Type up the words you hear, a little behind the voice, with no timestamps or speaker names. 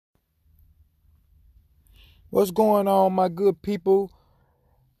What's going on, my good people?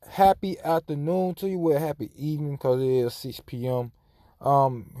 Happy afternoon to you. Well, happy evening because it is 6 p.m.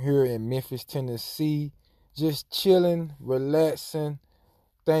 Here in Memphis, Tennessee. Just chilling, relaxing,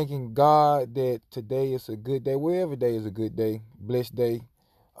 thanking God that today is a good day. Well, every day is a good day, blessed day.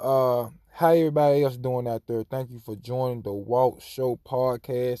 How everybody else doing out there? Thank you for joining the Walk Show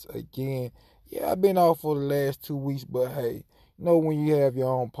podcast again. Yeah, I've been off for the last 2 weeks, but hey, when you have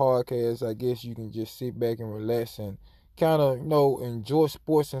your own podcast, I guess you can just sit back and relax and kind of, enjoy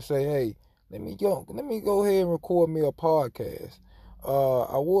sports and say, hey, let me go ahead and record me a podcast.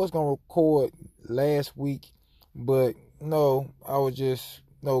 I was gonna record last week, but no, I was just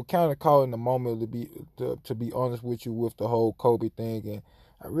kind of caught in the moment to be honest with you with the whole Kobe thing, and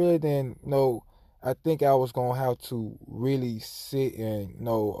I really didn't know. I think I was gonna have to really sit and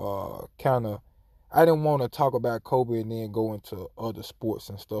kind of. I didn't want to talk about Kobe and then go into other sports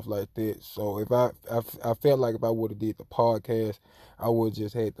and stuff like that. So if I felt like if I would have did the podcast, I would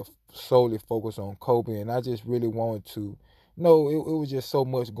just had to solely focus on Kobe, and I just really wanted to. No, it was just so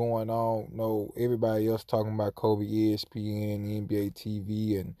much going on. No, everybody else talking about Kobe, ESPN, NBA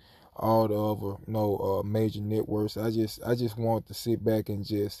TV, and all the other major networks. I just wanted to sit back and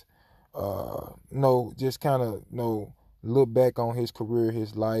just just kind of look back on his career,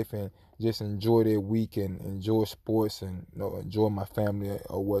 his life, and just enjoy that week and enjoy sports and enjoy my family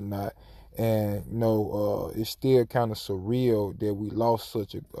or whatnot. And it's still kind of surreal that we lost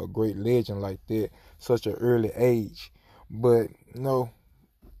such a great legend like that, such an early age. But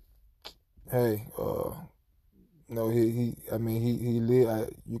hey, no, I mean, he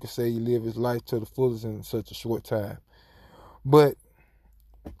lived. You could say he lived his life to the fullest in such a short time. But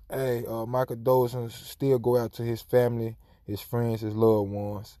hey, my condolences still go out to his family, his friends, his loved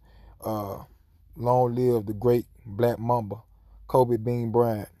ones. Uh, Long live the great Black Mamba, Kobe Bean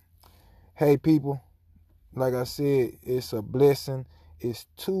Bryant. Hey, people, like I said, it's a blessing. It's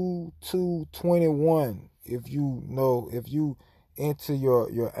 2221. If you into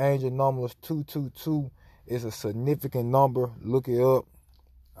your angel numbers, 222 is a significant number. Look it up.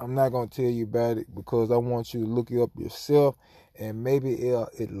 I'm not going to tell you about it because I want you to look it up yourself, and maybe it'll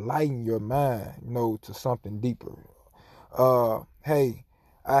enlighten your mind, to something deeper. Hey,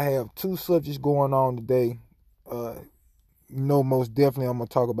 I have two subjects going on today. Most definitely I'm going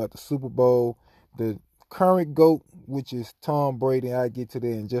to talk about the Super Bowl, the current GOAT, which is Tom Brady. I'll get to that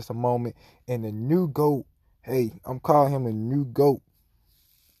in just a moment. And the new GOAT, hey, I'm calling him the new GOAT,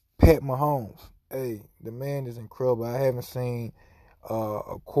 Pat Mahomes. Hey, the man is incredible. I haven't seen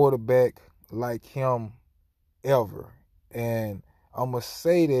a quarterback like him ever. And I'm going to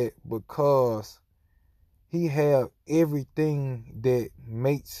say that because he have everything that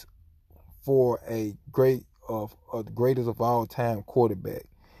makes for a the greatest of all time quarterback.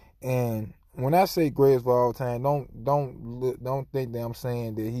 And when I say greatest of all time, don't think that I'm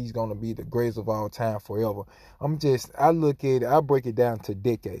saying that he's gonna be the greatest of all time forever. I break it down to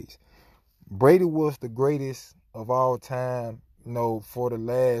decades. Brady was the greatest of all time, for the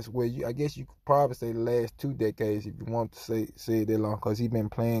last, I guess you could probably say the last 2 decades if you want to say it that long, because he's been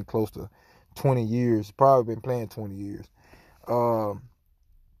playing close to 20 years, probably been playing 20 years.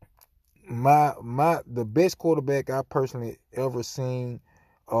 The best quarterback I personally ever seen,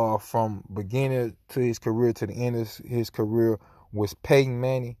 from beginning to his career to the end of his career, was Peyton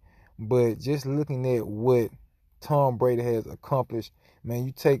Manning. But just looking at what Tom Brady has accomplished, man,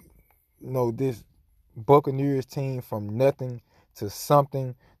 you take this Buccaneers team from nothing to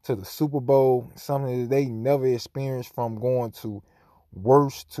something, to the Super Bowl, something that they never experienced, from going to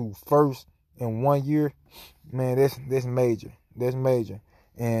worst to first in 1 year. Man, that's major. That's major.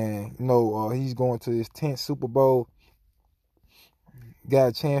 And he's going to his 10th Super Bowl. Got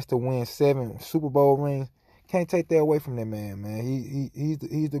a chance to win 7 Super Bowl rings. Can't take that away from that man, man.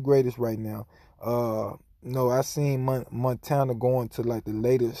 He's the greatest right now. I seen Montana going to like the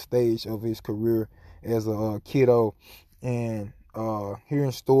later stage of his career as a kiddo, and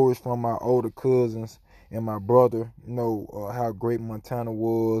hearing stories from my older cousins and my brother, how great Montana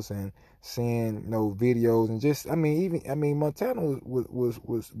was, and seeing videos, and just Montana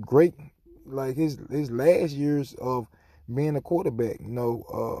was great, like his last years of being a quarterback.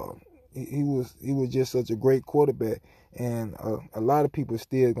 He was just such a great quarterback, and a lot of people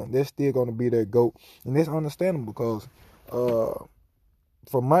they're still gonna be their GOAT, and that's understandable because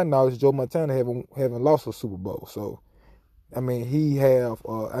from my knowledge, Joe Montana haven't lost a Super Bowl. So he have.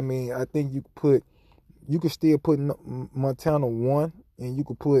 I think you could still put Montana 1, and you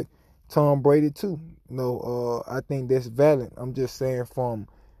could put Tom Brady 2. I think that's valid. I'm just saying, from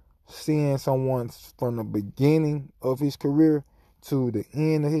seeing someone from the beginning of his career to the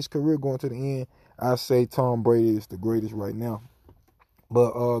end of his career, going to the end, I say Tom Brady is the greatest right now.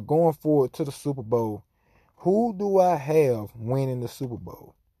 But going forward to the Super Bowl, who do I have winning the Super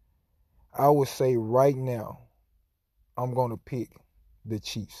Bowl? I would say right now, I'm going to pick the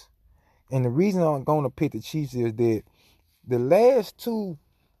Chiefs. And the reason I'm going to pick the Chiefs is that the last two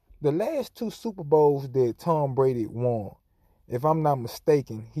Super Bowls that Tom Brady won, if I'm not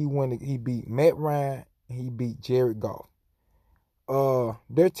mistaken, he beat Matt Ryan and he beat Jared Goff.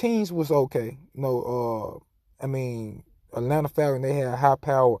 Their teams was okay. Atlanta Falcons, they had a high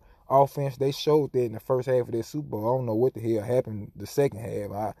power offense. They showed that in the first half of their Super Bowl. I don't know what the hell happened the second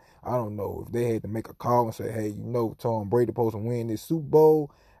half. I don't know if they had to make a call and say, hey, Tom Brady supposed to win this Super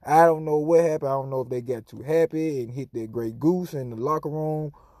Bowl. I don't know what happened. I don't know if they got too happy and hit that Grey Goose in the locker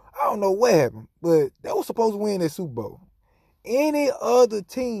room. I don't know what happened, but they were supposed to win that Super Bowl. Any other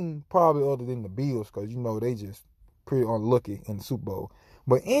team, probably other than the Bills, because they just pretty unlucky in the Super Bowl.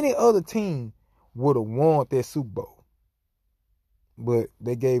 But any other team would have won that Super Bowl. But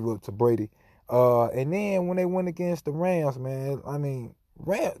they gave up to Brady. And then when they went against the Rams, man,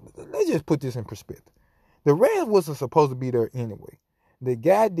 Rams, let's just put this in perspective. The Rams wasn't supposed to be there anyway. The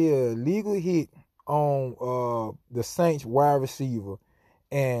guy did a legal hit on the Saints wide receiver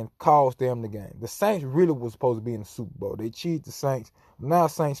and cost them the game. The Saints really was supposed to be in the Super Bowl. They cheated the Saints. I'm not a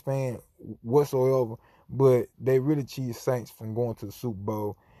Saints fan whatsoever, but they really cheated Saints from going to the Super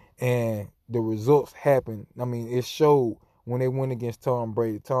Bowl. And the results happened. It showed when they went against Tom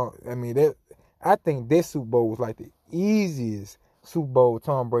Brady. I think that Super Bowl was like the easiest Super Bowl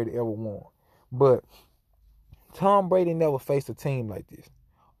Tom Brady ever won. But Tom Brady never faced a team like this.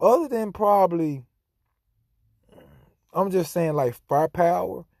 Other than probably, I'm just saying like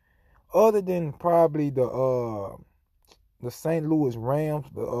firepower. Other than probably the St. Louis Rams,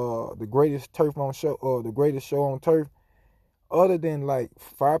 the greatest turf on show, or the greatest show on turf. Other than like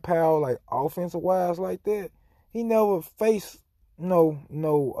firepower, like offensive wise, like that, he never faced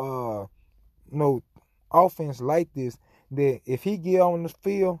no offense like this. That if he get on the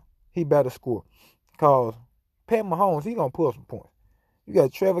field, he better score. Cause Pat Mahomes, he gonna put up some points. You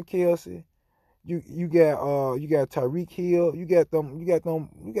got Trevor Kelsey. You got Tyreek Hill. You got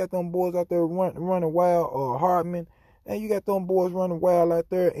them boys out there running wild. Hartman, and you got them boys running wild out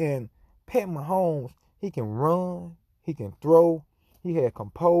there. And Pat Mahomes, he can run, he can throw, he had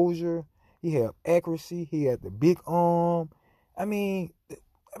composure, he had accuracy, he had the big arm. It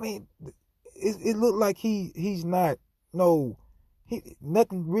looked like he's not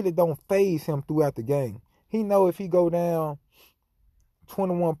nothing really don't faze him throughout the game. He know if he go down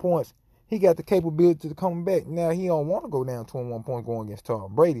 21 points, he got the capability to come back. Now, he don't want to go down 21 points going against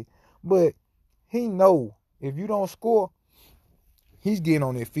Tom Brady, but he know if you don't score, he's getting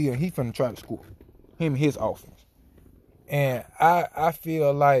on that field and he's finna try to score. Him, his offense. And I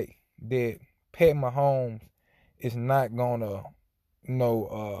feel like that Pat Mahomes is not gonna,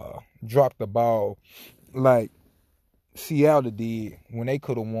 drop the ball like Seattle did when they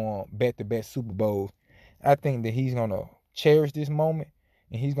could have won back-to-back Super Bowls. I think that he's gonna cherish this moment.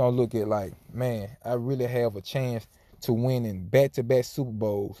 And he's going to look at like, man, I really have a chance to win in back-to-back Super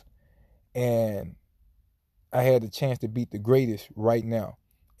Bowls. And I had the chance to beat the greatest right now.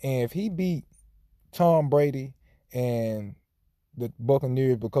 And if he beat Tom Brady and the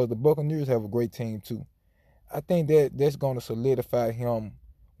Buccaneers, because the Buccaneers have a great team too, I think that's going to solidify him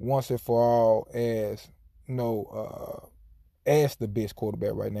once and for all as, as the best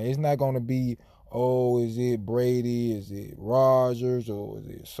quarterback right now. It's not going to be, is it Brady? Is it Rodgers? Or is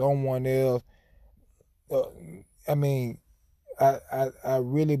it someone else? I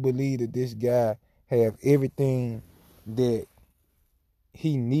really believe that this guy have everything that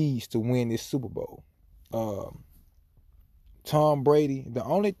he needs to win this Super Bowl. Tom Brady, the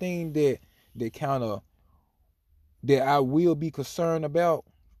only thing that I will be concerned about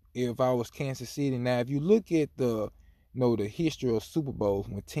if I was Kansas City. Now, if you look at the history of Super Bowls,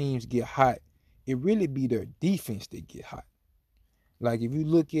 when teams get hot, it really be their defense that get hot. Like if you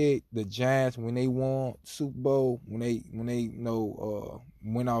look at the Giants when they won Super Bowl, when they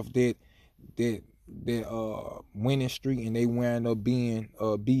went off that winning streak and they wound up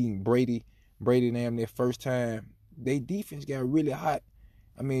beating Brady and them their first time, their defense got really hot.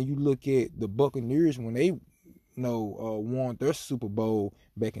 You look at the Buccaneers when they won their Super Bowl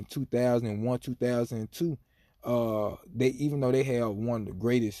back in 2001, 2002. They, even though they have one of the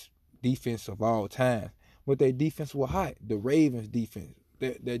greatest defense of all time, but their defense was hot. The Ravens defense,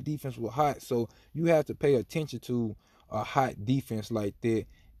 their defense was hot. So you have to pay attention to a hot defense like that.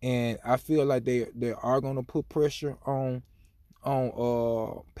 And I feel like they are going to put pressure on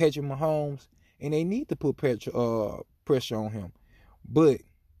Patrick Mahomes, and they need to put pressure on him, But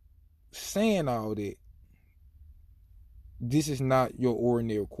saying all that, this is not your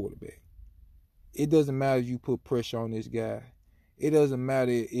ordinary quarterback. It doesn't matter if you put pressure on this guy. It doesn't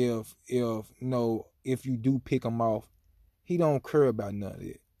matter if you do pick him off. He don't care about none of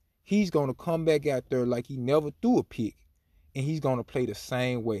it. He's gonna come back out there like he never threw a pick, and he's gonna play the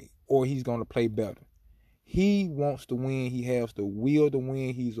same way, or he's gonna play better. He wants to win. He has the will to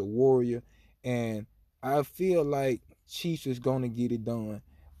win. He's a warrior, and I feel like Chiefs is gonna get it done.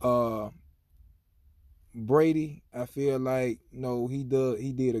 Brady, I feel like he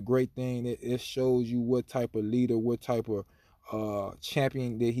did a great thing. It shows you what type of leader, what type of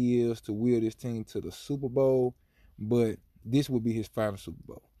champion that he is to wheel this team to the Super Bowl. But this will be his final Super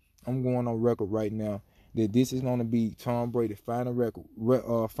Bowl. I'm going on record right now that this is going to be Tom Brady's final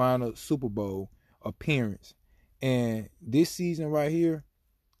Super Bowl appearance, and this season right here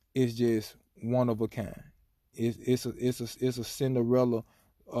is just one of a kind. It's a Cinderella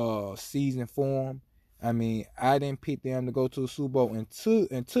season for him. I mean, I didn't pick them to go to the Super Bowl into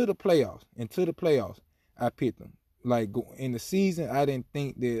the playoffs. Into the playoffs, I picked them. Like in the season, I didn't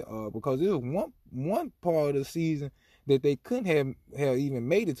think that because it was one part of the season that they couldn't have even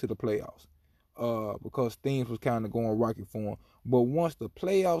made it to the playoffs because things was kind of going rocky for them. But once the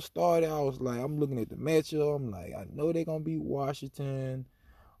playoffs started, I was like, I'm looking at the matchup. I'm like, I know they're gonna beat Washington.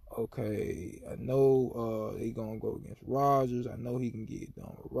 Okay, I know they gonna go against Rodgers. I know he can get it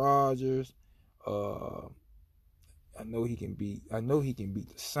done with Rodgers. I know he can beat the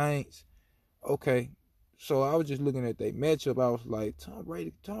Saints. Okay. So I was just looking at that matchup. I was like, Tom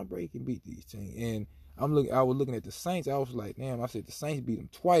Brady can beat these teams. And I was looking at the Saints. I was like, damn, I said the Saints beat them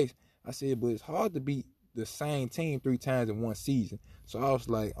twice. I said, but it's hard to beat the same team 3 times in one season. So I was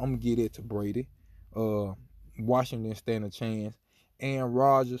like, I'm gonna get it to Brady. Washington stand a chance. And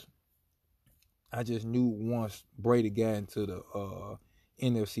Rodgers, I just knew once Brady got into the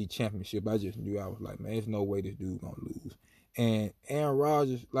NFC Championship, I just knew. I was like, man, there's no way this dude gonna lose. And Aaron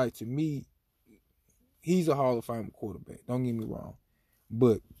Rodgers, like, to me, he's a Hall of Fame quarterback. Don't get me wrong,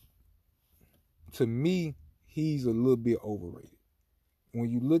 but to me, he's a little bit overrated. When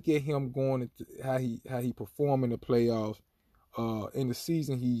you look at him going into how he performed in the playoffs, in the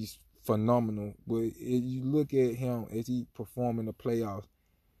season, he's phenomenal. But if you look at him as he performed in the playoffs,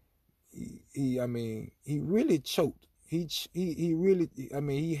 he really choked. He really,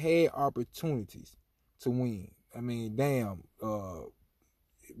 he had opportunities to win. I mean, damn,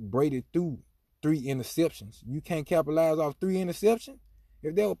 Brady threw 3 interceptions. You can't capitalize off 3 interceptions.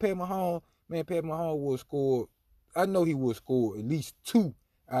 If that was Pat Mahomes, man, Pat Mahomes would have scored. I know he would have scored at least 2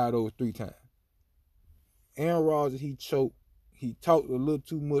 out of those 3 times. Aaron Rodgers, he choked. He talked a little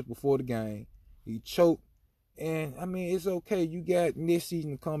too much before the game. He choked. And I mean, it's okay. You got next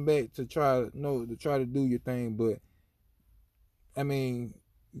season to come back to try to do your thing, but I mean,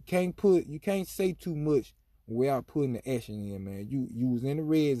 you can't say too much without putting the action in, man. You was in the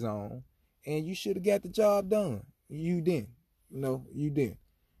red zone, and you should have got the job done. You didn't. You didn't.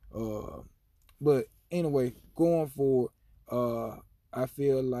 But anyway, going forward, I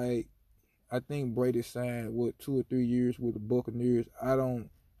feel like I think Brady signed 2 or 3 years with the Buccaneers. I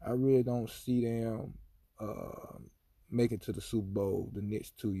really don't see them make it to the Super Bowl the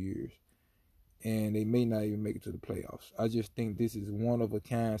next 2 years. And they may not even make it to the playoffs. I just think this is one of a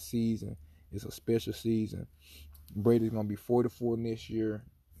kind season. It's a special season. Brady's gonna be 44 next year,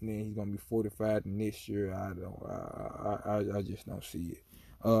 and then he's gonna be 45 next year. I just don't see it.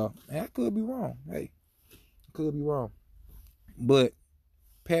 And I could be wrong. Hey, could be wrong. But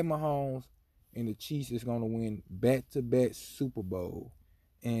Pat Mahomes and the Chiefs is gonna win back-to-back Super Bowl,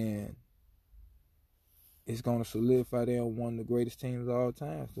 and it's going to solidify them one of the greatest teams of all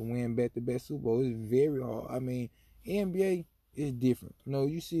time to win back-to-back Super Bowl. It's very hard. I mean, NBA is different.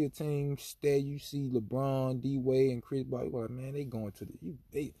 You see a team stay. You see LeBron, D-Wade, and Chris Paul. Like, man, they going to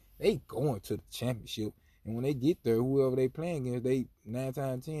the championship. And when they get there, whoever they playing against, they 9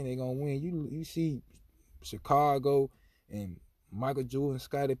 times 10 they gonna win. You see Chicago and Michael Jordan,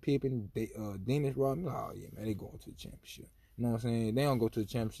 Scottie Pippen, Dennis Rodman. Oh yeah, man, they going to the championship. You know what I'm saying? They don't go to the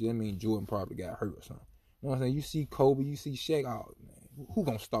championship. That means Jordan probably got hurt or something. You know what I'm saying? You see Kobe, you see Shaq. Oh, man, who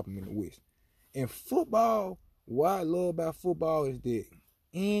gonna stop him in the West? And football, what I love about football is that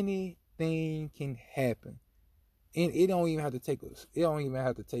anything can happen, and it don't even have to take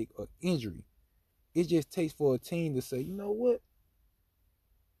an injury. It just takes for a team to say, you know what?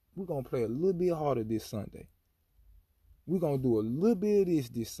 We're gonna play a little bit harder this Sunday. We're gonna do a little bit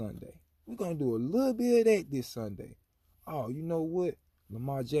of this Sunday. We're gonna do a little bit of that this Sunday. Oh, you know what?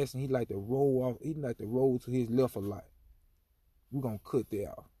 Lamar Jackson, he like to roll off. He like to roll to his left a lot. We're going to cut that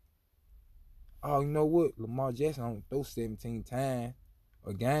off. Oh, you know what? Lamar Jackson don't throw 17 times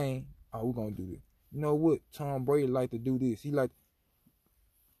a game. Oh, we're gonna do this. You know what? Tom Brady like to do this. He like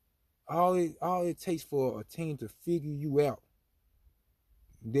all it takes for a team to figure you out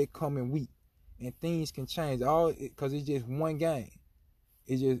that coming week, and things can change. Because it's just one game.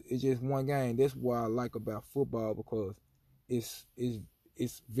 It's just one game. That's what I like about football, because it's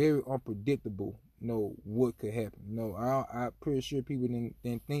very unpredictable. What could happen. I'm pretty sure people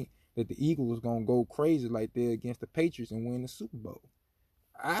didn't think that the Eagles was gonna go crazy like that against the Patriots and win the Super Bowl.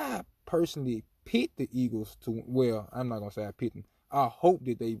 I personally picked the Eagles to. Well, I'm not gonna say I picked them. I hope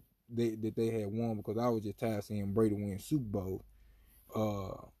that they had won, because I was just tired of seeing Brady win Super Bowl.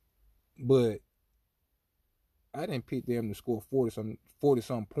 But I didn't pick them to score 40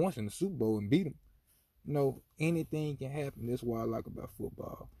 some points in the Super Bowl and beat them. Anything can happen. That's what I like about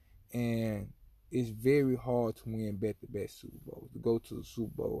football. And it's very hard to win back-to-back Super Bowls, to go to the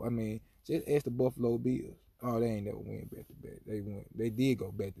Super Bowl. I mean, just ask the Buffalo Bills. Oh, they ain't never win back-to-back. They did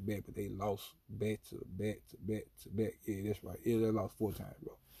go back-to-back, but they lost back-to-back. Yeah, that's right. Yeah, they lost 4 times,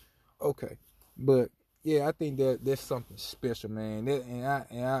 bro. Okay. But yeah, I think that's something special, man.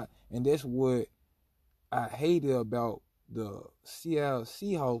 And that's what I hated about the Seattle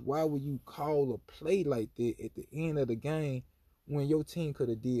Seahawks. Why would you call a play like that at the end of the game when your team could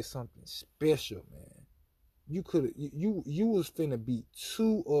have did something special, man? You was finna beat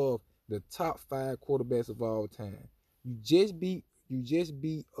 2 of the top 5 quarterbacks of all time. You just beat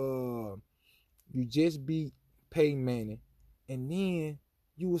Peyton Manning, and then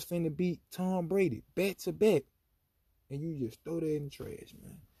you was finna beat Tom Brady back to back, and you just throw that in the trash,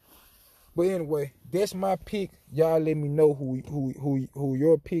 man. But anyway, that's my pick. Y'all let me know who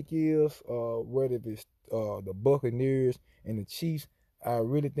your pick is. Whether it's the Buccaneers and the Chiefs. I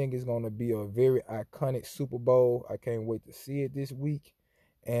really think it's gonna be a very iconic Super Bowl. I can't wait to see it this week.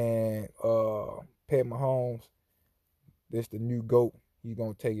 And Pat Mahomes, that's the new GOAT. He's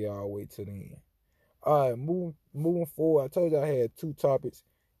gonna take it all the way to the end. All right, moving forward. I told you I had 2 topics.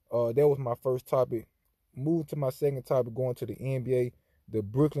 That was my first topic. Moving to my second topic, going to the NBA, the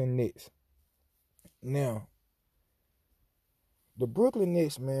Brooklyn Nets. Now, the Brooklyn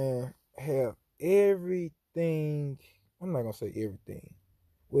Nets, man, have everything. I'm not gonna say everything.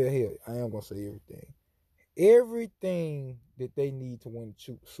 Well, hell, I am gonna say everything. Everything that they need to win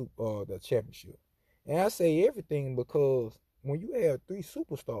the championship. And I say everything because when you have 3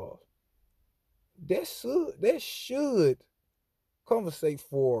 superstars, that should compensate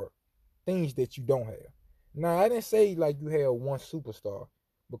for things that you don't have. Now, I didn't say like you have one superstar,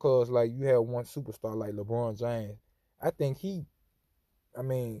 because like you have one superstar like LeBron James. I think he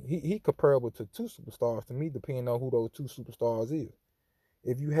comparable to 2 superstars to me, depending on who those 2 superstars is.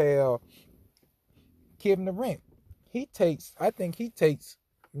 If you have Kevin Durant, I think he takes,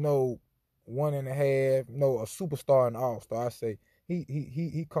 1.5, a superstar and all-star. I say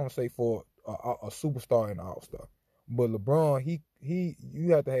he compensate for a superstar and all-star. But LeBron,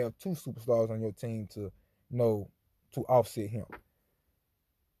 you have to have 2 superstars on your team to to offset him.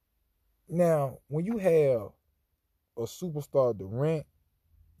 Now, when you have a superstar Durant,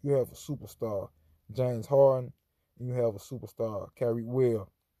 you have a superstar James Harden, and you have a superstar Kyrie. Well,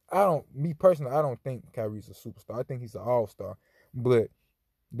 me personally, I don't think Kyrie's a superstar. I think he's an all-star. But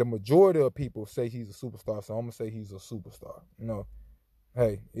the majority of people say he's a superstar, so I'm gonna say he's a superstar.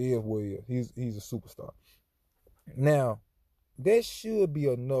 Hey, it is what it is. He's a superstar. Now, that should be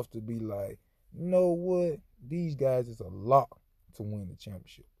enough to be like, you know what? These guys is a lock to win the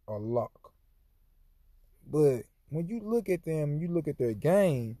championship. A lock. But when you look at them, you look at their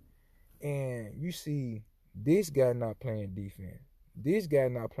game, and you see this guy not playing defense. This guy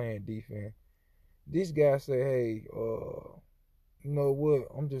not playing defense. This guy say, hey, you know what?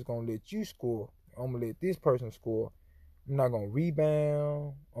 I'm just gonna let you score. I'm gonna let this person score. I'm not gonna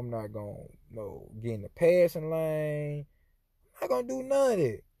rebound. I'm not gonna, get in the passing lane. I'm not gonna do none of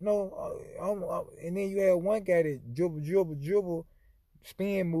that. And then you have one guy that dribble,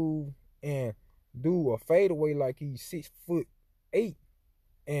 spin move, and do a fadeaway like he's 6'8",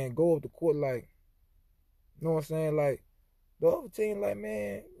 and go up the court like, you know what I'm saying? Like, the other team, like,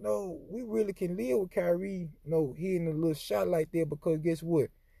 man, no, we really can live with Kyrie, hitting a little shot like that, because guess what?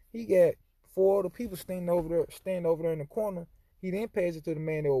 He got 4 other people standing over there in the corner. He then passed it to the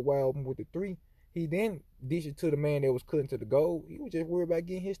man that was wide open with the 3. He then dished it to the man that was cutting to the goal. He was just worried about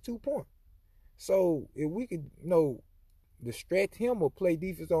getting his 2 points. So if we could, distract him or play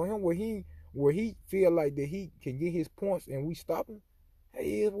defense on him where he feel like that he can get his points and we stop him,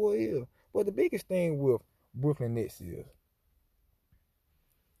 hey, it is what it is. But the biggest thing with Brooklyn Nets is,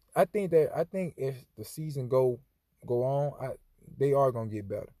 I think if the season go on, they are gonna get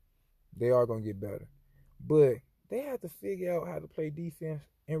better. They are gonna get better. But they have to figure out how to play defense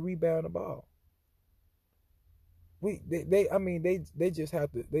and rebound the ball. They just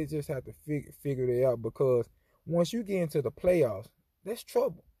have to figure it out, because once you get into the playoffs, that's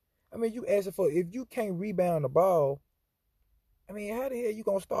trouble. I mean, you asking for, if you can't rebound the ball, I mean, how the hell you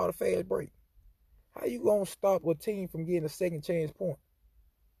gonna start a fast break? How you gonna stop a team from getting a second chance point?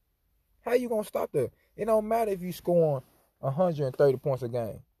 How you gonna stop that? It don't matter if you scoring 130 points a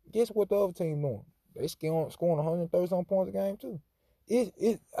game. Guess what the other team doing? They scoring 130 some points a game too.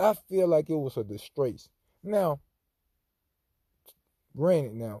 I feel like it was a disgrace. Now,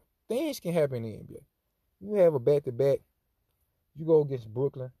 granted, now things can happen in the NBA. You have a back-to-back. You go against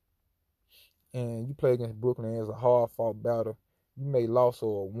Brooklyn, and you play against Brooklyn as a hard-fought battle. You may lost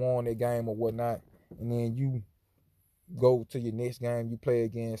or won that game or whatnot, and then you go to your next game. You play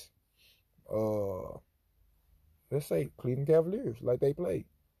against, let's say, Cleveland Cavaliers, like they played,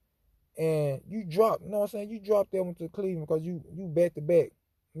 and you drop. You know what I'm saying? You drop them to Cleveland because you back-to-back.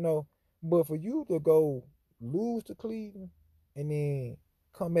 You know, but for you to go lose to Cleveland and then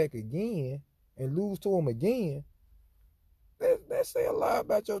come back again and lose to them again, that say a lot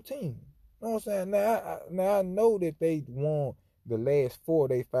about your team. You know what I'm saying? Now I know that they won the last 4 of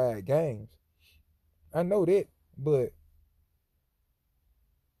their 5 games. I know that, but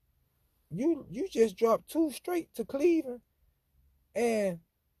you just dropped 2 straight to Cleveland, and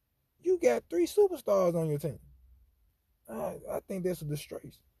you got 3 superstars on your team. I think that's a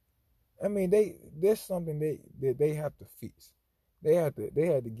disgrace. I mean, that's something that they have to fix. They had to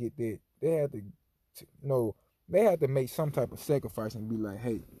get that. They had to know. They had to make some type of sacrifice and be like,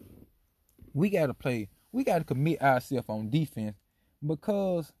 hey, we gotta commit ourselves on defense,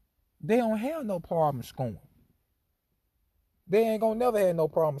 because they don't have no problem scoring. They ain't gonna never have no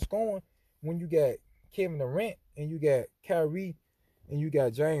problem scoring when you got Kevin Durant and you got Kyrie and you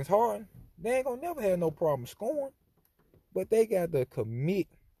got James Harden. They ain't gonna never have no problem scoring. But they got to commit.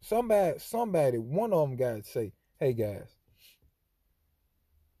 Somebody, one of them got to say, hey guys,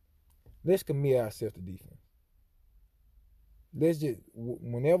 let's commit ourselves to defense. Let's just,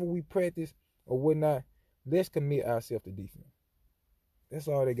 whenever we practice or whatnot, let's commit ourselves to defense. That's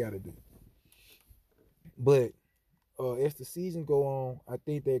all they got to do. But as the season go on, I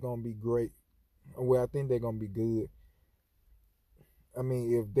think they're going to be great. Well, I think they're going to be good. I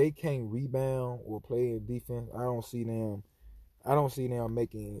mean, if they can't rebound or play in defense, I don't see them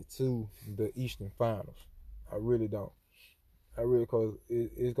making it to the Eastern Finals. I really don't. Because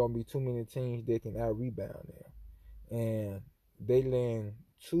it's going to be too many teams that can out-rebound now. And they letting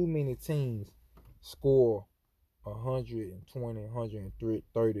too many teams score 120,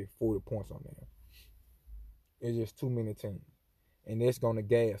 130, 40 points on them. It's just too many teams. And that's going to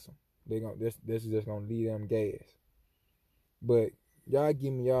gas them. This is just going to leave them gas. But y'all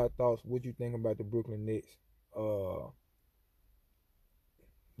give me y'all thoughts. What you think about the Brooklyn Nets?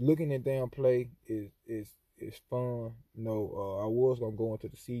 Looking at them play is fun. I was gonna go into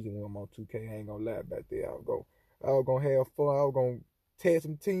the season when I'm on 2K. I ain't gonna lie about that. I was gonna have fun. I was gonna tear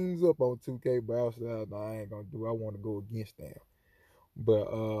some teams up on 2K, but I was like, no, I ain't gonna do it. I want to go against them.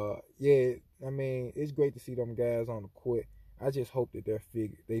 But yeah, I mean, it's great to see them guys on the court. I just hope that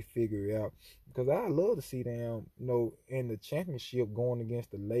they figure it out, because I love to see them, in the championship going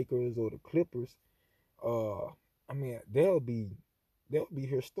against the Lakers or the Clippers. I mean, they'll be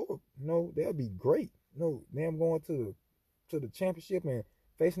historic. They'll be great. Them going to the championship and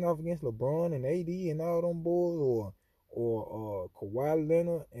facing off against LeBron and AD and all them boys, or Kawhi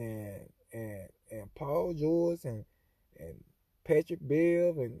Leonard and Paul George and Patrick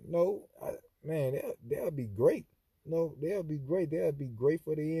Bev, and man, they'll be great. They'll be great. They'll be great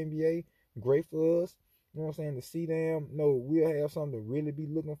for the NBA, great for us. You know what I'm saying? To see them, we'll have something to really be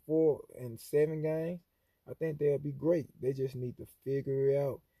looking for in 7 games. I think they'll be great. They just need to figure it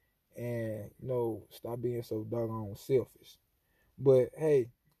out and, stop being so doggone selfish. But hey,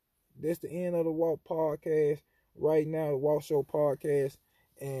 that's the end of the Walk Podcast right now, the Walk Show Podcast.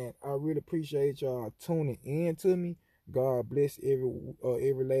 And I really appreciate y'all tuning in to me. God bless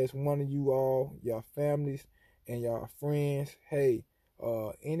every last one of you all, y'all families and y'all friends. Hey,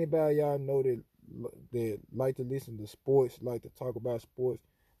 anybody y'all know that like to listen to sports, like to talk about sports,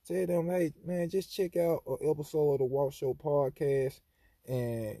 tell them, hey man, just check out an episode of the Walk Show Podcast,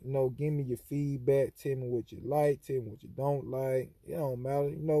 and give me your feedback. Tell me what you like, tell me what you don't like. It don't matter.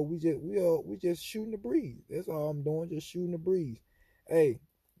 We just shooting the breeze. That's all I'm doing, just shooting the breeze. Hey,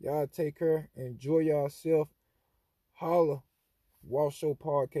 y'all take care, enjoy yourself. Holla. Walk Show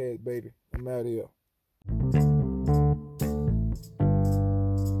Podcast, baby. I'm out of here.